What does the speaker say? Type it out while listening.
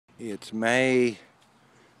It's May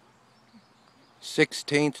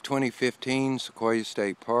 16th, 2015, Sequoyah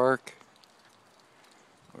State Park.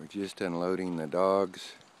 We're just unloading the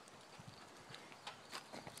dogs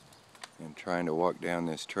and trying to walk down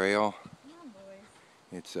this trail.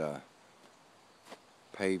 It's a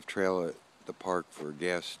paved trail at the park for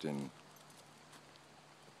guests and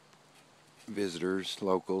visitors,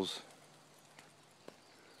 locals.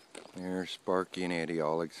 There's Sparky and Eddie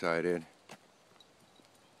all excited.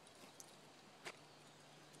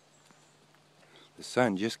 The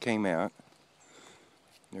sun just came out.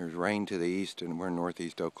 There's rain to the east, and we're in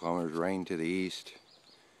northeast Oklahoma. There's rain to the east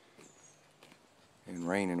and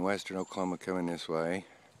rain in western Oklahoma coming this way.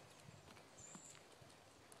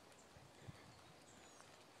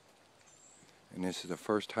 And this is the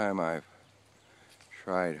first time I've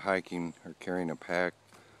tried hiking or carrying a pack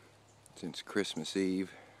since Christmas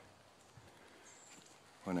Eve,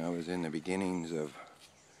 when I was in the beginnings of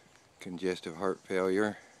congestive heart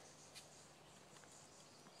failure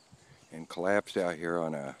and collapsed out here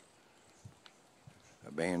on a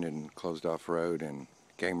abandoned, closed off road, and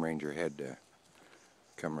game ranger had to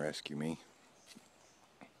come rescue me.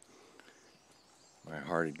 My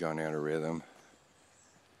heart had gone out of rhythm.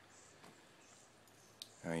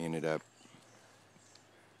 I ended up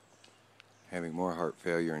having more heart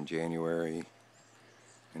failure in January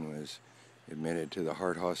and was admitted to the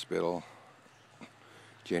heart hospital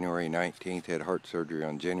January 19th, had heart surgery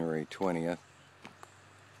on January 20th.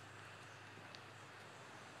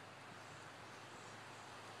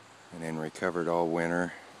 And then recovered all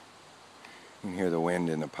winter. You can hear the wind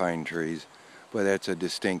in the pine trees, but that's a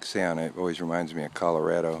distinct sound. It always reminds me of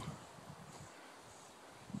Colorado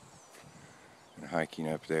and hiking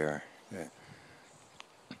up there. That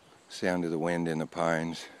sound of the wind in the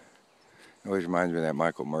pines. It always reminds me of that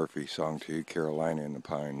Michael Murphy song too, Carolina in the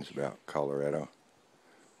Pines, about Colorado.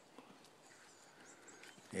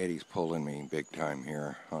 Eddie's pulling me big time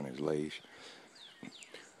here on his leash.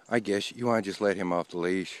 I guess you want to just let him off the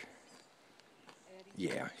leash.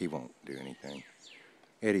 Yeah, he won't do anything.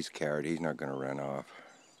 Eddie's a coward. He's not going to run off.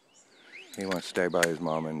 He wants to stay by his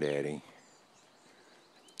mom and daddy.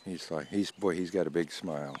 He's got a big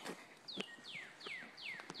smile.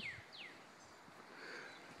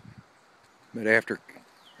 But after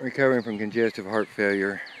recovering from congestive heart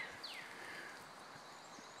failure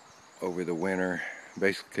over the winter,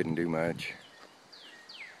 basically couldn't do much.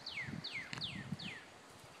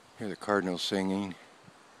 Hear the Cardinal singing.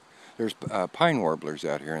 There's pine warblers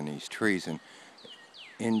out here in these trees, and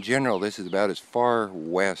in general this is about as far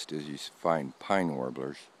west as you find pine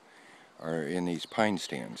warblers, are in these pine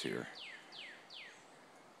stands here.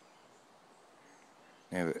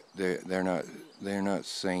 Now, they're not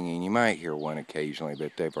singing. You might hear one occasionally,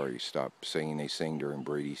 but they've already stopped singing. They sing during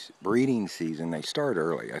breeding season. They start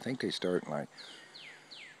early. I think they start in like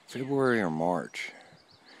February or March.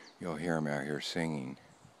 You'll hear them out here singing.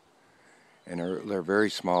 And they're very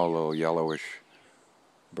small, little yellowish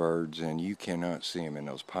birds, and you cannot see them in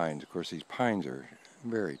those pines. Of course, these pines are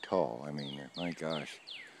very tall. I mean, my gosh,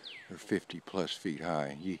 they're 50+ feet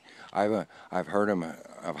high. I've heard them.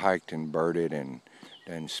 I've hiked and birded and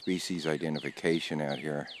done species identification out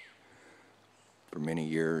here for many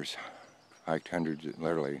years. Hiked hundreds,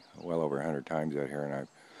 literally well over 100 times out here, and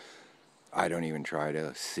I don't even try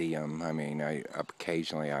to see them. I mean,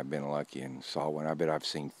 occasionally I've been lucky and saw one. I bet I've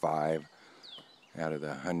seen 5 out of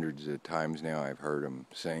the hundreds of times now I've heard them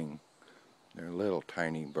sing. They're little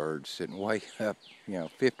tiny birds sitting way up,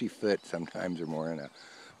 50 foot sometimes or more in a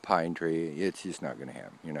pine tree. It's just not going to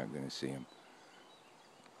happen. You're not going to see them.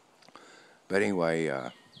 But anyway,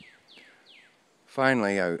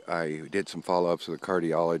 finally I did some follow-ups with a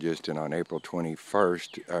cardiologist, and on April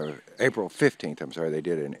 15th, I'm sorry, they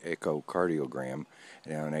did an echocardiogram,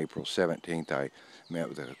 and on April 17th I met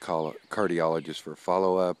with a cardiologist for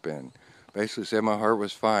follow-up, and basically said my heart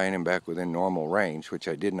was fine and back within normal range, which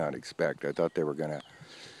I did not expect. I thought they were going to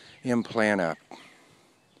implant a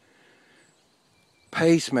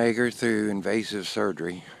pacemaker through invasive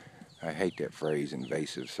surgery. I hate that phrase,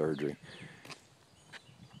 invasive surgery.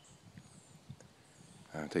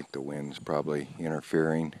 I think the wind's probably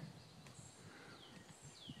interfering.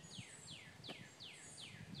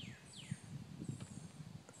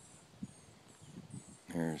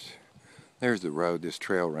 There's the road this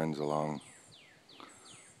trail runs along,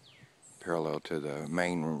 parallel to the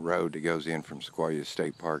main road that goes in from Sequoyah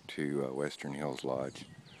State Park to Western Hills Lodge.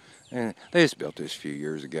 And they just built this a few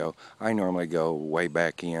years ago. I normally go way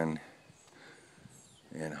back in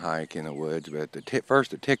and hike in the woods, but first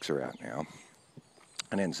the ticks are out now.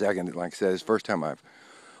 And then second, like I said, it's the first time I've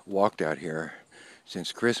walked out here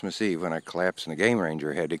since Christmas Eve when I collapsed and the game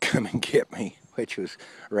ranger had to come and get me, which was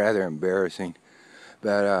rather embarrassing.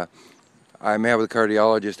 But I met with a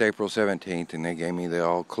cardiologist April 17th and they gave me the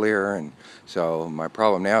all clear, and so my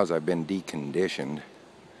problem now is I've been deconditioned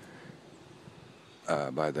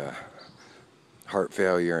by the heart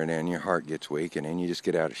failure, and then your heart gets weak and then you just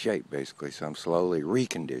get out of shape basically. So I'm slowly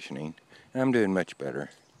reconditioning and I'm doing much better.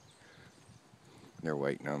 They're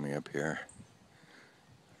waiting on me up here.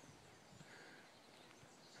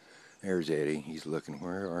 There's Eddie. He's looking.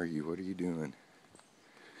 Where are you? What are you doing?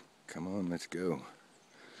 Come on, let's go.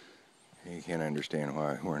 He can't understand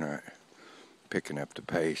why we're not picking up the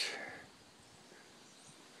pace.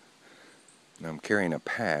 And I'm carrying a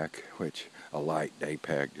pack, a light day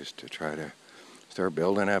pack, just to try to start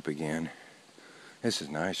building up again. This is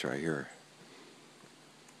nice right here.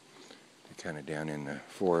 Kind of down in the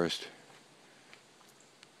forest.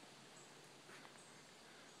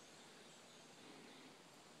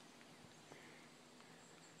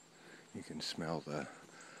 You can smell the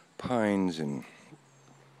pines, and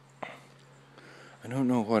I don't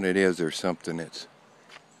know what it is. There's something that's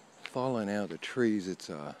falling out of the trees.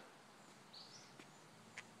 I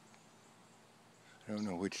don't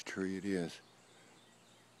know which tree it is.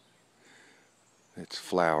 It's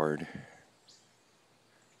flowered.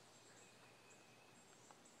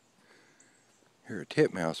 Here's a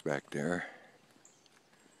titmouse back there.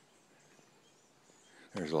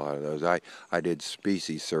 There's a lot of those. I did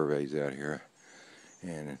species surveys out here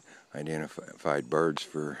and identified birds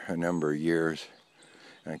for a number of years.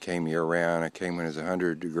 And I came year round. I came when it was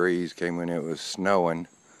 100 degrees, came when it was snowing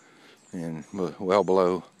and well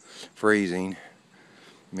below freezing.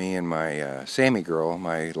 Me and my Sammi Girl,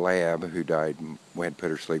 my lab, who died, we had to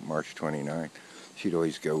put her to sleep March 29th. She'd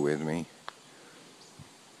always go with me.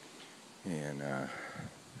 And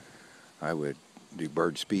I would do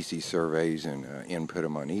bird species surveys and input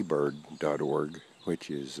them on eBird.org,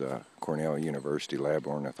 which is Cornell University Lab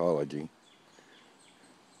Ornithology.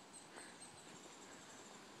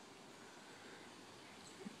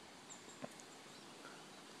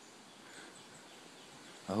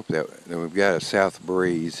 I hope that we've got a south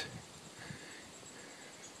breeze.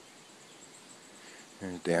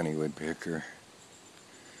 There's Downy Woodpecker.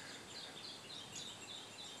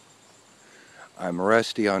 I'm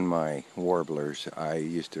rusty on my warblers. I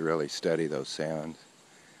used to really study those sounds.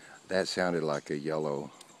 That sounded like a yellow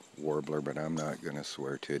warbler, but I'm not going to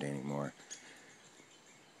swear to it anymore.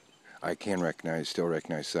 I can still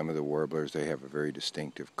recognize some of the warblers. They have a very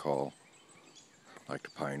distinctive call, like the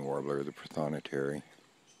pine warbler, the Prothonotary.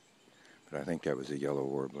 But I think that was a yellow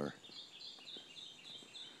warbler.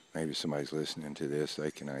 Maybe somebody's listening to this, they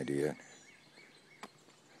can ID it.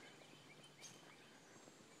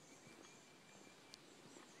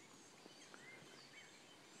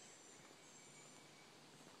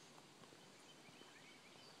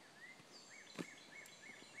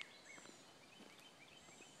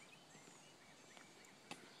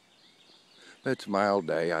 But it's a mild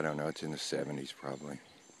day. I don't know. It's in the 70s probably.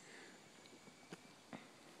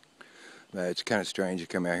 But it's kind of strange to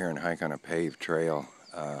come out here and hike on a paved trail.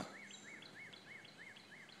 I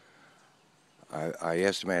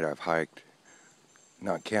estimate I've hiked,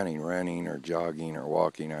 not counting running or jogging or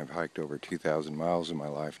walking, I've hiked over 2,000 miles in my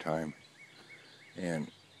lifetime.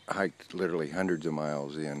 And hiked literally hundreds of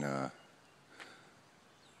miles in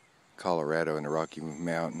Colorado in the Rocky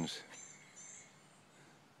Mountains.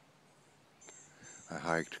 I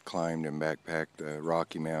hiked, climbed, and backpacked the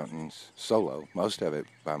Rocky Mountains solo, most of it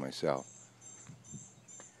by myself.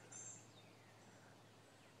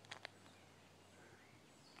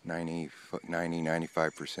 $90,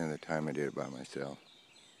 95% of the time I did it by myself.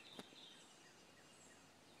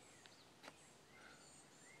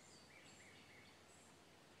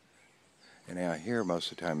 And out here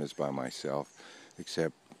most of the time is by myself,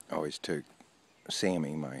 except I always took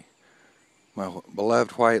Sammy, my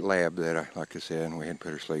beloved white lab that, like I said, we had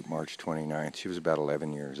put her to sleep March 29th. She was about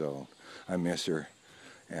 11 years old. I miss her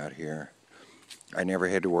out here. I never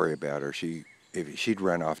had to worry about her. She'd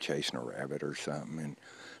run off chasing a rabbit or something,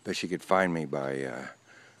 but she could find me by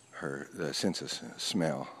the sense of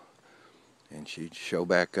smell, and she'd show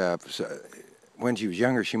back up. So when she was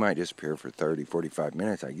younger, she might disappear for 30, 45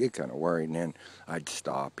 minutes. I'd get kind of worried, and then I'd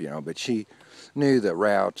stop, but she knew the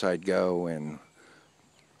routes I'd go, and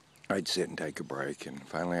I'd sit and take a break, and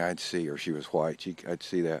finally I'd see her. She was white. I'd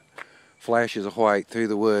see that flashes of white through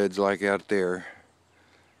the woods like out there,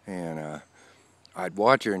 and I'd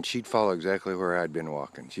watch her, and she'd follow exactly where I'd been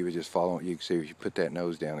walking. She was just following. You could see if she put that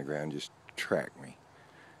nose down the ground, just track me.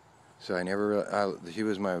 So she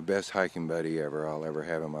was my best hiking buddy I'll ever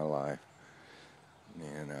have in my life.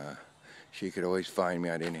 And She could always find me.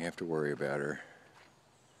 I didn't have to worry about her.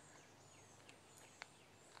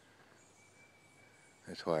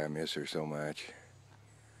 That's why I miss her so much.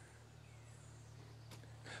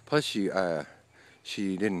 Plus,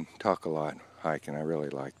 she didn't talk a lot hiking. I really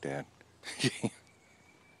liked that.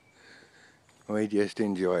 We just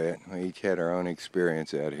enjoy it. We each had our own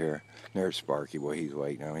experience out here. There's Sparky. Well, he's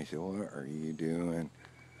waiting on me. He said, "What are you doing?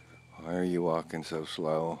 Why are you walking so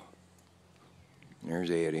slow?" There's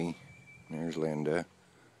Eddie. There's Linda.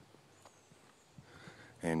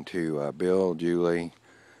 And to Bill, Julie,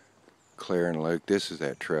 Claire, and Luke, this is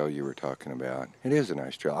that trail you were talking about. It is a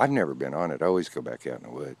nice trail. I've never been on it. I always go back out in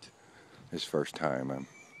the woods. This first time.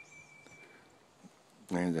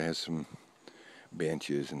 And it has some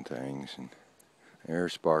benches and things. And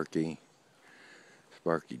there's Sparky.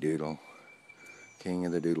 Sparky Doodle. King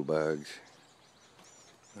of the doodle bugs.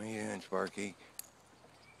 What are you doing, Sparky?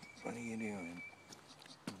 What are you doing?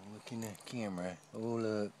 Look in the camera. Oh,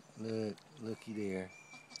 look, look, looky there.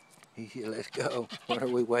 He said, "Let's go." What are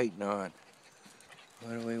we waiting on?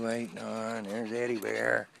 What are we waiting on? There's Eddie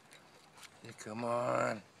Bear. Come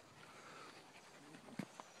on.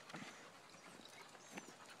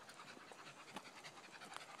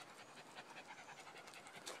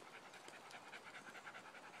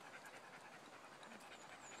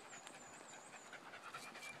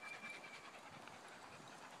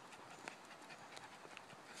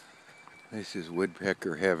 This is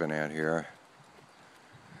woodpecker heaven out here.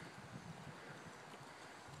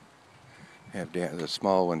 The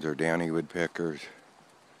small ones are Downy woodpeckers.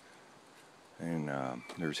 And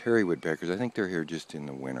there's hairy woodpeckers. I think they're here just in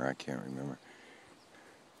the winter. I can't remember.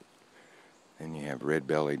 Then you have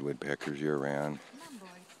red-bellied woodpeckers year-round.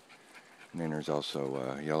 And then there's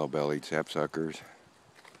also yellow-bellied sapsuckers.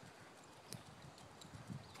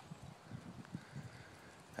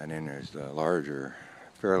 And then there's the larger,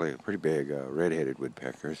 pretty big red-headed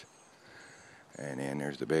woodpeckers. And then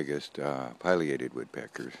there's the biggest pileated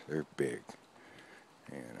woodpeckers. They're big.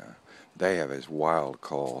 And they have this wild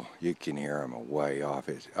call. You can hear them way off.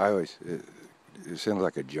 It sounds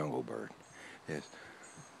like a jungle bird. We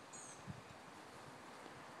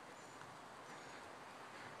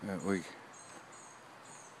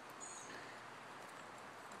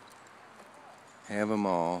have them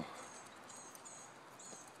all.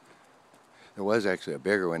 There was actually a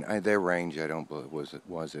bigger one. Their range, I don't believe,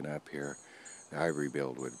 wasn't up here. The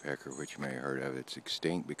Ivory-billed woodpecker, which you may have heard of, it's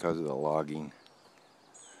extinct because of the logging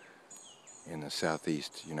in the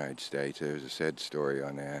southeast United States. There's a sad story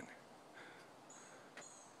on that.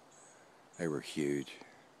 They were huge.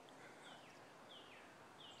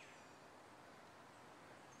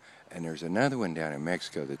 And there's another one down in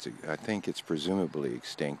Mexico that's, I think it's presumably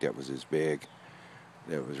extinct, that was as big,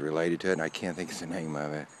 that was related to it, and I can't think of the name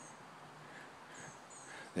of it.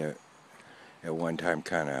 At one time,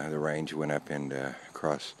 kind of, the range went up and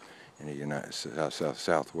across in the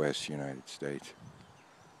southwest United States.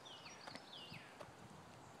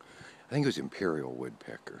 I think it was Imperial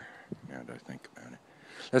woodpecker, now that I think about it.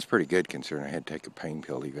 That's pretty good considering I had to take a pain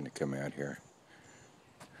pill even to come out here.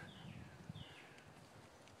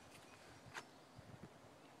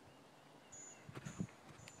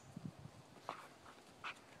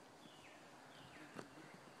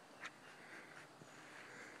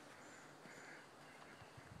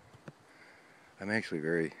 I'm actually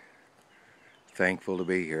very thankful to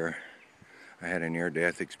be here. I had a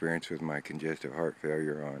near-death experience with my congestive heart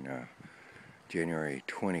failure on January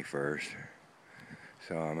 21st.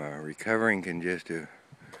 So I'm a recovering congestive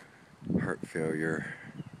heart failure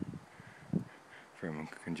from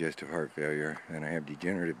congestive heart failure, and I have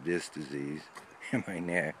degenerative disc disease in my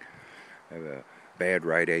neck. I have a bad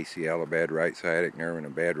right ACL, a bad right sciatic nerve, and a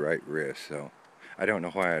bad right wrist. So I don't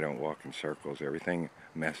know why I don't walk in circles. Everything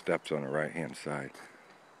messed up's on the right-hand side.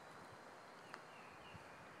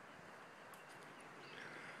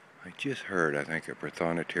 I just heard, I think, a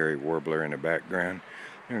Prothonotary warbler in the background.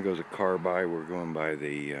 There goes a car by. We're going by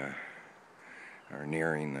or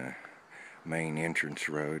nearing the main entrance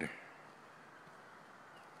road.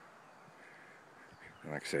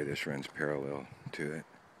 And like I say, this runs parallel to it.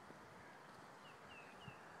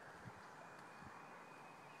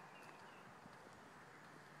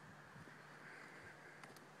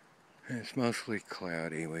 It's mostly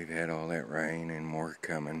cloudy. We've had all that rain and more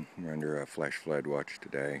coming. We're under a flash flood watch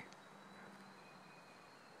today.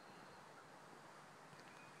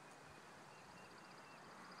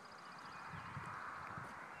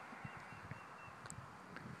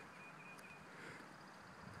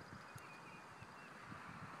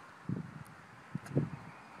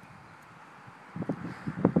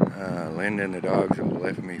 Linda and the dogs have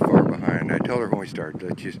left me far behind. I told her when we started,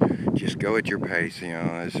 let's just go at your pace. You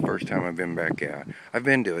know, it's the first time I've been back out. I've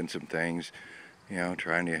been doing some things, you know,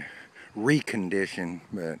 trying to recondition,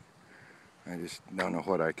 but I just don't know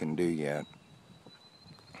what I can do yet.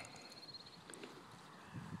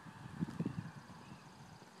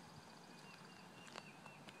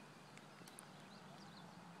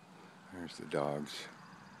 There's the dogs.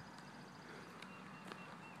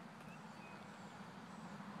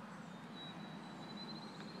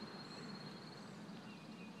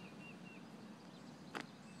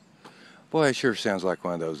 Boy, it sure sounds like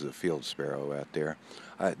one of those, the field sparrow out there.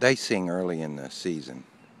 They sing early in the season.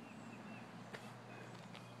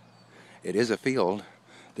 It is a field.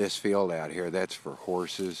 This field out here, that's for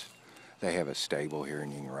horses. They have a stable here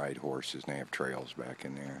and you can ride horses, and they have trails back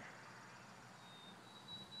in there.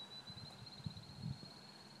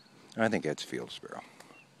 I think that's field sparrow.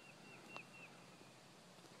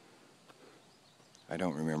 I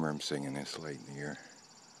don't remember them singing this late in the year.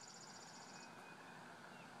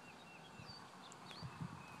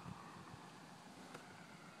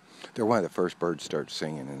 They're one of the first birds to start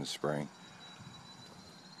singing in the spring.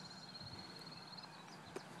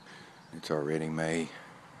 It's already May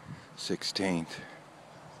 16th.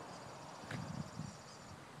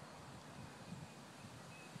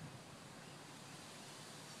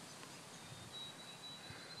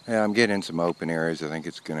 Yeah, I'm getting some open areas. I think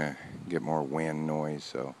it's going to get more wind noise.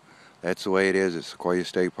 So that's the way it is at Sequoyah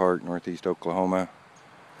State Park, northeast Oklahoma,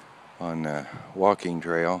 on the walking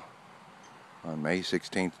trail on May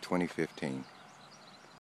 16th, 2015.